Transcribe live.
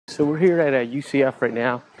So we're here at UCF right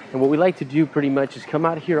now, and what we like to do pretty much is come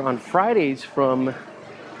out here on Fridays from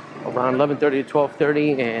around 11:30 to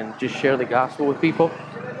 12:30 and just share the gospel with people.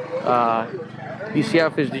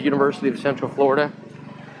 UCF is the University of Central Florida,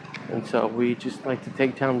 and so we just like to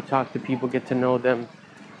take time to talk to people, get to know them,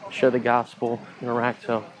 share the gospel, interact.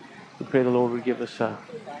 So we pray the Lord would give us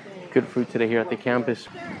good fruit today here at the campus.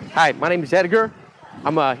 Hi, my name is Edgar.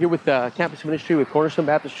 I'm here with campus ministry with Cornerstone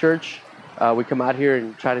Baptist Church. We come out here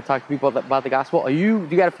and try to talk to people about the gospel. Do you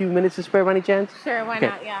got a few minutes to spare by any chance? Sure, why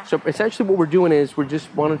not, yeah. So essentially what we're doing is we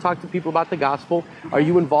just want to talk to people about the gospel. Are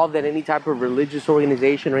you involved in any type of religious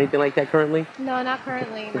organization or anything like that currently? No, not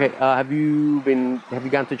currently. Okay, have you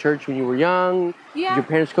gone to church when you were young? Yeah. Did your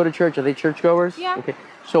parents go to church? Are they churchgoers? Yeah. Okay,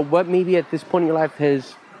 so what maybe at this point in your life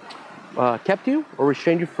has kept you or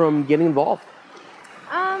restrained you from getting involved?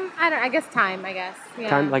 I guess time, I guess. Yeah.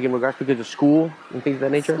 Time, like in regards to school and things of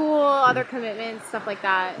that nature? School, other commitments, stuff like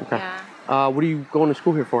that. Okay. Yeah. What are you going to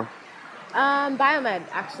school here for? Biomed,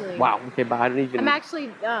 actually. Wow, okay, but I didn't even... I'm actually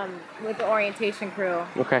with the orientation crew.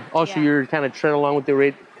 Okay. Oh, so Yeah. you're kind of treading along with the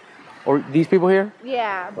rate, or these people here?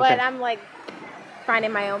 Yeah, but Okay. I'm like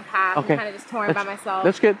finding my own path. Okay. I'm kind of just touring by myself.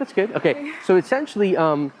 That's good, that's good. Okay, so essentially,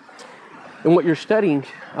 in what you're studying,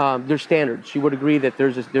 there's standards. You would agree that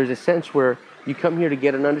there's a sense where you come here to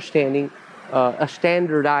get an understanding, a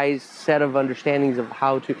standardized set of understandings of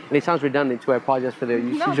how to, and it sounds redundant too, I apologize for the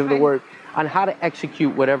usage of the fine. word, on how to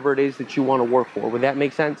execute whatever it is that you want to work for. Would that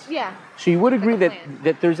make sense? Yeah. So you would agree Like a that, plan.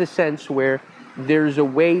 that there's a sense where there's a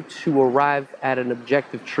way to arrive at an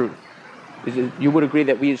objective truth. You would agree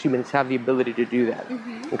that we as humans have the ability to do that.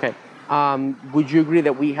 Mm-hmm. Okay. Would you agree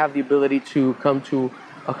that we have the ability to come to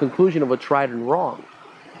a conclusion of what's right and wrong?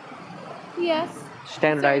 Yes.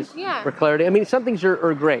 Standardized Yeah. for clarity. I mean, some things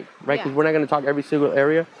are great, right? Because Yeah. we're not going to talk every single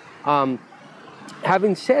area.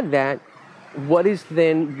 Having said that, what is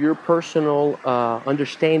then your personal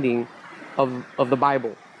understanding of the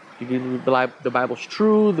Bible? Do you believe the Bible's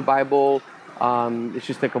true? The Bible is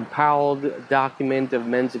just a compiled document of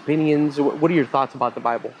men's opinions? What are your thoughts about the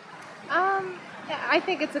Bible? I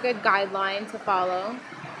think it's a good guideline to follow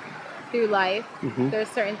through life. Mm-hmm. There's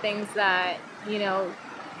certain things that,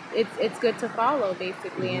 it's good to follow,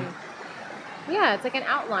 basically. And yeah, it's like an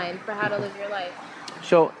outline for how to live your life.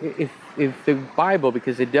 So if the Bible,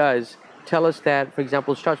 because it does, tell us that, for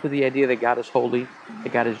example, it starts with the idea that God is holy,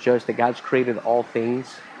 that God is just, that God's created all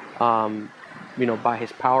things, by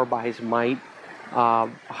His power, by His might.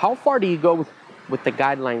 How far do you go with the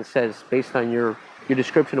guideline says based on your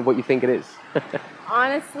description of what you think it is?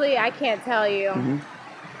 Honestly, I can't tell you.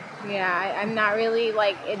 Mm-hmm. Yeah, I'm not really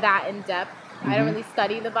like that in depth. I don't really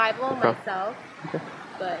study the Bible myself. Okay.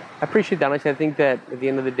 But I appreciate that. Honestly, I think that at the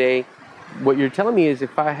end of the day, what you're telling me is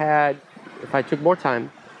if I took more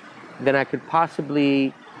time, then I could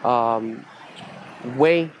possibly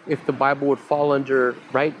weigh if the Bible would fall under,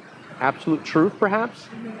 right, absolute truth perhaps,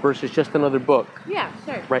 versus just another book. yeah,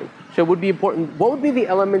 sure. Right. So it would be important. What would be the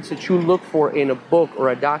elements that you look for in a book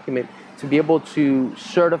or a document to be able to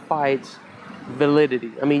certify its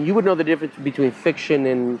validity? I mean, you would know the difference between fiction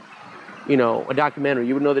and, a documentary.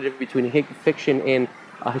 You would know the difference between fiction and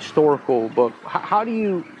a historical book.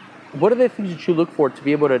 What are the things that you look for to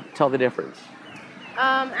be able to tell the difference?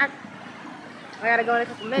 I gotta go in a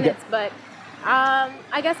couple minutes, but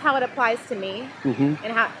I guess how it applies to me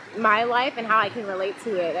and how my life and how I can relate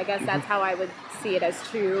to it. I guess that's how I would see it as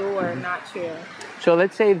true or not true. So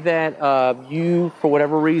let's say that you, for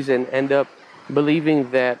whatever reason, end up believing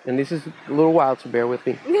that, and this is a little wild, so bear with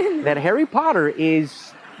me, that Harry Potter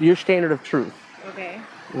is your standard of truth. Okay.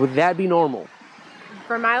 Would that be normal?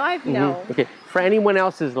 For my life, no. Okay. For anyone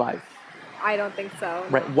else's life? I don't think so.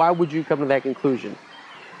 Right. Why would you come to that conclusion?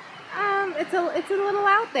 It's a little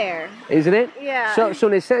out there. Isn't it? Yeah. So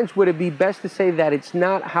in a sense, would it be best to say that it's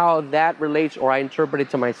not how that relates or I interpret it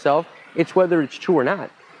to myself, it's whether it's true or not?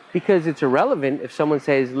 Because it's irrelevant if someone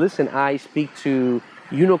says, listen, I speak to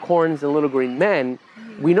unicorns and little green men.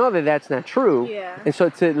 We know that that's not true. Yeah. And so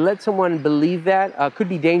to let someone believe that could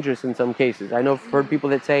be dangerous in some cases. I know I've heard people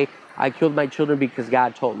that say, I killed my children because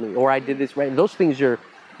God told me, or I did this, right? And those things are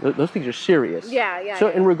serious. Yeah. So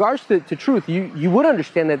in regards to truth, you would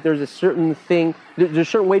understand that there's a certain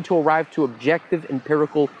way to arrive to objective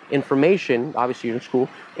empirical information. Obviously you're in school,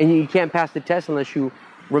 and you can't pass the test unless you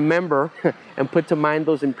remember and put to mind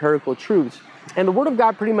those empirical truths. And the Word of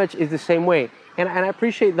God pretty much is the same way. And I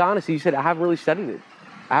appreciate the honesty. You said, I haven't really studied it.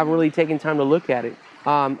 I haven't really taken time to look at it.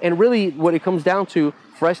 And really what it comes down to,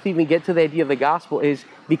 for us to even get to the idea of the gospel, is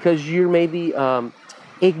because you're maybe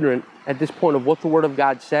ignorant at this point of what the Word of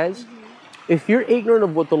God says. If you're ignorant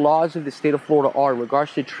of what the laws of the state of Florida are in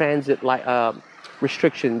regards to transit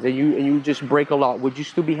restrictions and you just break a law, would you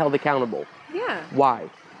still be held accountable? Yeah. Why?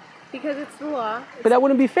 Because it's the law. But that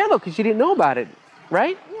wouldn't be fair though, because you didn't know about it,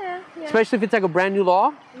 right? Yeah. Especially if it's like a brand new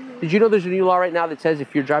law. Did you know there's a new law right now that says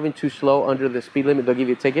if you're driving too slow under the speed limit, they'll give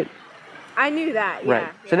you a ticket? I knew that. Yeah.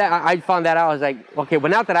 Right. So that I found that out. I was like, okay, well,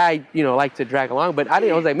 not that I, like to drag along, but I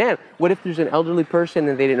was like, man, what if there's an elderly person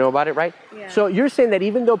and they didn't know about it, right? Yeah. So you're saying that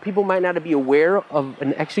even though people might not be aware of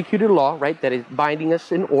an executed law, right, that is binding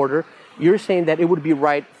us in order, you're saying that it would be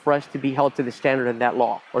right for us to be held to the standard of that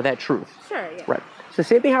law or that truth. Sure. Yeah. Right. So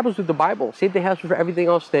same thing happens with the Bible. Same thing happens for everything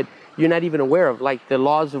else that you're not even aware of, like the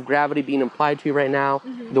laws of gravity being applied to you right now,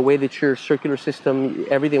 the way that your circular system,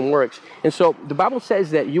 everything works. And so the Bible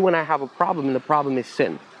says that you and I have a problem, and the problem is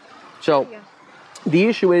sin. So the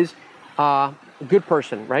issue is a good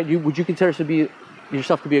person, right? Would you consider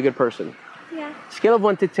yourself to be a good person? Yeah. Scale of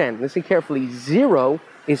 1 to 10. Listen carefully. 0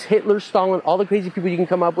 is Hitler, Stalin, all the crazy people you can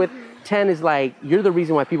come up with. 10 is like, you're the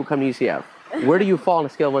reason why people come to UCF. Where do you fall on a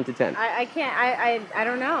scale of 1 to 10? I can't. I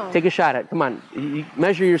don't know. Take a shot at it. Come on. You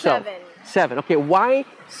measure yourself. 7. Okay. Why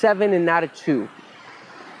 7 and not a 2?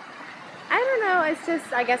 I don't know. It's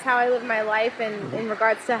just, I guess, how I live my life, and in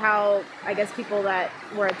regards to how, I guess, people that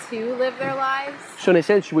were a 2 live their lives. So in a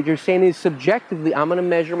sense, what you're saying is subjectively, I'm going to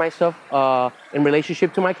measure myself in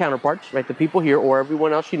relationship to my counterparts, right? The people here or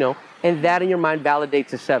everyone else you know, and that in your mind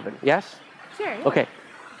validates a 7. Yes? Sure. Yeah. Okay.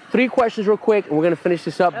 3 questions real quick, and we're going to finish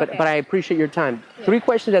this up, but I appreciate your time. 3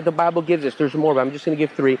 questions that the Bible gives us. There's more, but I'm just going to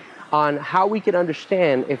give 3 on how we can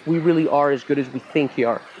understand if we really are as good as we think we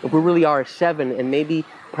are. If we really are a 7, and maybe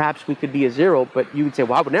perhaps we could be a 0, but you would say,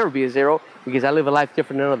 well, I would never be a 0 because I live a life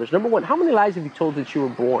different than others. Number 1, how many lies have you told since you were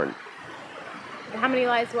born? How many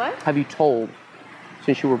lies what? Have you told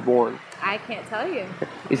since you were born? I can't tell you.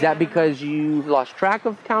 Is that because you lost track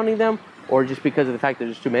of counting them, or just because of the fact that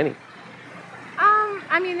there's too many?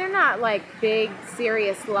 I mean, they're not like big,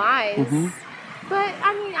 serious lies. But,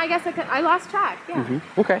 I mean, I guess I lost track, yeah.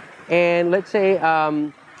 Okay. And let's say,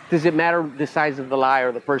 does it matter the size of the lie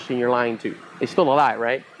or the person you're lying to? It's still a lie,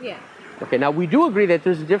 right? Yeah. Okay, now we do agree that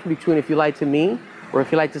there's a difference between if you lie to me, or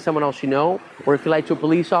if you lie to someone else you know, or if you lie to a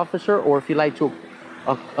police officer, or if you lie to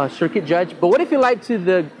a circuit judge. But what if you lie to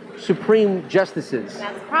the supreme justices?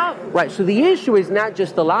 That's the problem. Right, so the issue is not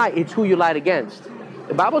just the lie, it's who you lied against.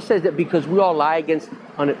 The Bible says that because we all lie against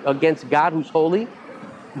God who's holy,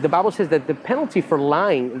 the Bible says that the penalty for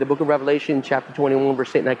lying in the book of Revelation, chapter 21,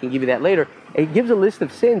 verse 8, and I can give you that later, it gives a list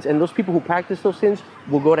of sins, and those people who practice those sins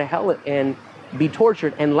will go to hell and be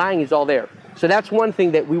tortured, and lying is all there. So that's one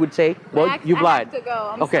thing that we would say, well, you've lied. I have to go.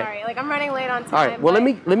 I'm sorry. Like, I'm running late on time. All right, well,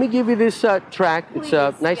 let me give you this track. Please,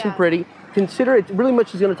 It's nice and pretty. Consider it really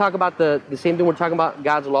much is going to talk about the same thing we're talking about,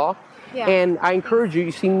 God's law. Yeah. And I encourage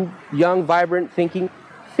you seem young, vibrant, thinking.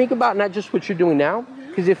 Think about not just what you're doing now,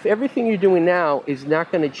 because if everything you're doing now is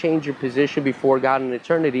not going to change your position before God in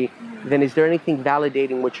eternity, then is there anything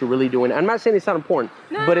validating what you're really doing? I'm not saying it's not important,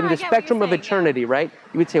 but in the spectrum of eternity, right?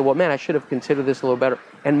 You would say, well, man, I should have considered this a little better.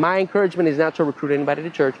 And my encouragement is not to recruit anybody to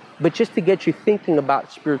church, but just to get you thinking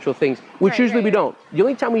about spiritual things, which usually we don't. The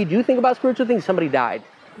only time we do think about spiritual things, somebody died,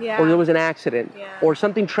 or there was an accident, or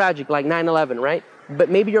something tragic like 9/11, right? But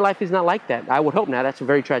maybe your life is not like that. I would hope not. That's a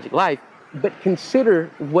very tragic life. But consider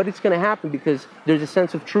what is going to happen, because there's a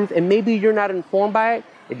sense of truth, and maybe you're not informed by it.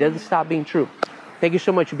 It doesn't stop being true. Thank you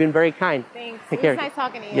so much. You've been very kind. Thanks. Take care. It was nice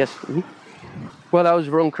talking to you. Yes. Well, that was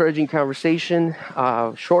a real encouraging conversation.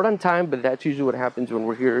 Short on time, but that's usually what happens when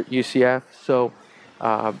we're here at UCF. So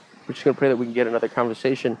we're just going to pray that we can get another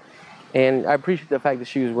conversation. And I appreciate the fact that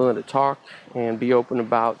she was willing to talk and be open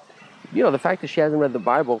about, the fact that she hasn't read the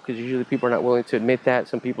Bible, because usually people are not willing to admit that.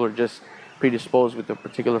 Some people are just predisposed with a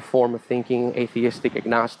particular form of thinking, atheistic,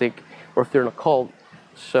 agnostic, or if they're in a cult.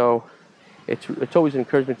 So it's always an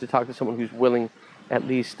encouragement to talk to someone who's willing at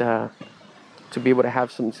least to be able to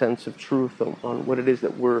have some sense of truth on what it is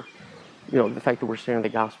that we're, the fact that we're sharing the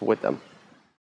gospel with them.